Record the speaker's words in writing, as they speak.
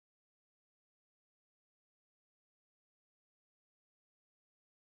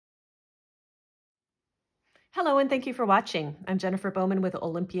Hello and thank you for watching. I'm Jennifer Bowman with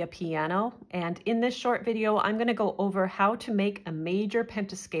Olympia Piano, and in this short video I'm going to go over how to make a major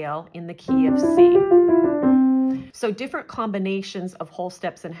pentascale in the key of C. So different combinations of whole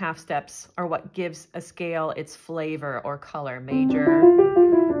steps and half steps are what gives a scale its flavor or color. Major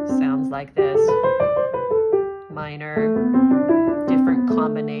sounds like this, minor, different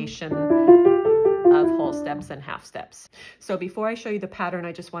combination of whole steps and half steps. So before I show you the pattern,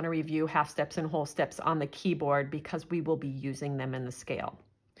 I just want to review half steps and whole steps on the keyboard because we will be using them in the scale.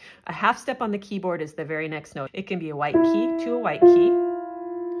 A half step on the keyboard is the very next note. It can be a white key to a white key.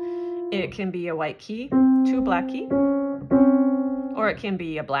 It can be a white key to a black key. Or it can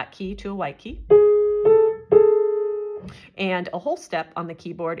be a black key to a white key. And a whole step on the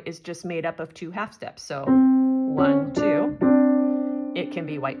keyboard is just made up of two half steps. So 1, 2. It can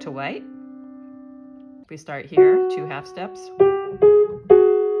be white to white. We start here, two half steps,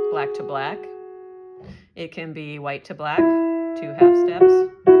 black to black. It can be white to black, two half steps,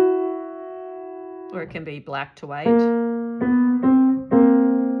 or it can be black to white.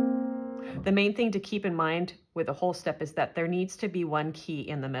 The main thing to keep in mind with a whole step is that there needs to be one key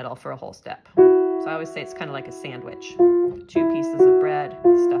in the middle for a whole step. So I always say it's kind of like a sandwich. Two pieces of bread,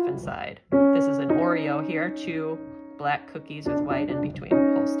 stuff inside. This is an Oreo here, two black cookies with white in between,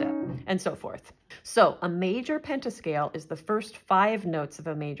 whole step, and so forth. So a major pentascale is the first 5 notes of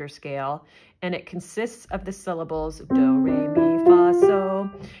a major scale, and it consists of the syllables do, re, mi, fa, so,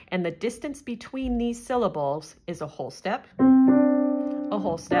 and the distance between these syllables is a whole step, a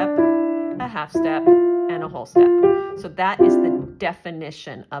half step, and a whole step. So that is the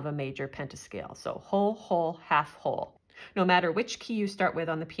definition of a major pentascale. So whole, whole, half, whole. No matter which key you start with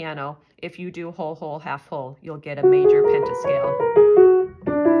on the piano, if you do whole, whole, half, whole, you'll get a major pentascale.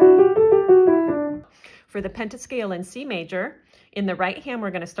 For the pentascale in C major, in the right hand,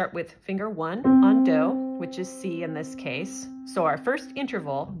 we're going to start with finger 1 on do, which is C in this case. So our first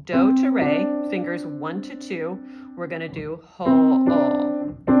interval, do to re, fingers 1 to 2, we're going to do ho,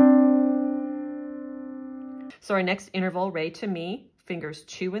 So our next interval, re to mi, fingers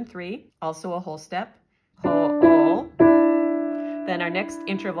 2 and 3, also a whole step, ho. Then our next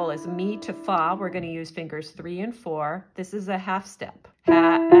interval is mi to fa. We're going to use fingers 3 and 4. This is a half step,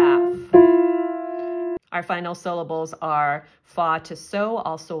 half. Our final syllables are fa to so,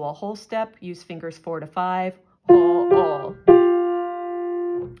 also a whole step. Use fingers 4 to 5, ho.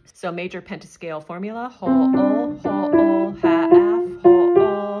 So major pentascale formula, ho, half,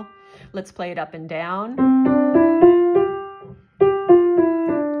 ho. Let's play it up and down.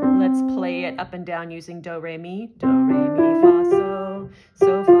 Let's play it up and down using do, re, mi, fa,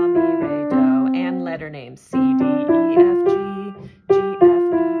 so, fa, mi, re, do, and letter names, C, D, E, F, G, G, F, E,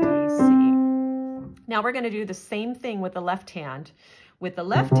 D, C. Now we're going to do the same thing with the left hand. With the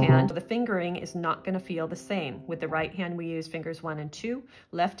left hand, the fingering is not going to feel the same. With the right hand, we use fingers 1 and 2.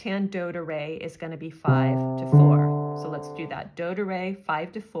 Left hand do to re is going to be 5 to 4. So let's do that. Do to re,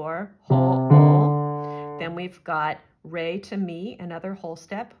 5 to 4, ho. Then we've got re to mi, another whole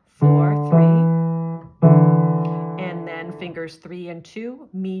step, 4, 3. And then fingers 3 and 2,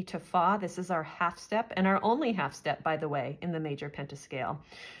 mi to fa. This is our half step, and our only half step, by the way, in the major pentascale.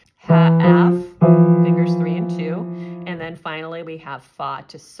 Half, fingers 3 and 2. And then finally we have fa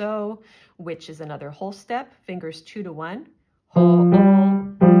to so, which is another whole step, fingers 2 to 1, ho, half,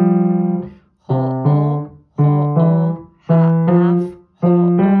 ho.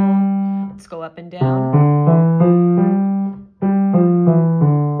 Let's go up and down.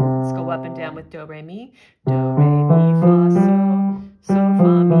 Let's go up and down with do, re, mi, fa, so,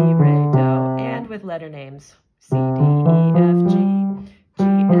 fa, mi, re, do, and with letter names, C, D, E, F, G, G,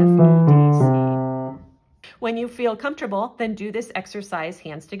 F, E, D, C. When you feel comfortable, then do this exercise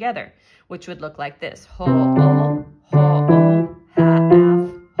hands together, which would look like this. Ho, half, ho,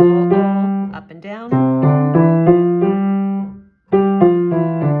 up and down.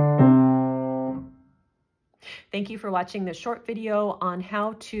 Thank you for watching this short video on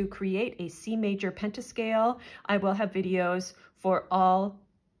how to create a C major pentascale. I will have videos for all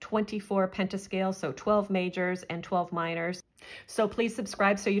 24 pentascales, so 12 majors and 12 minors. So please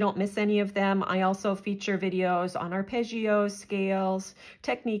subscribe so you don't miss any of them. I also feature videos on arpeggios, scales,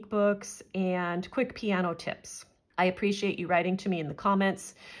 technique books, and quick piano tips. I appreciate you writing to me in the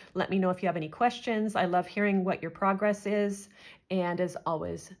comments. Let me know if you have any questions. I love hearing what your progress is. And as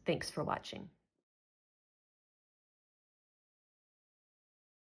always, thanks for watching.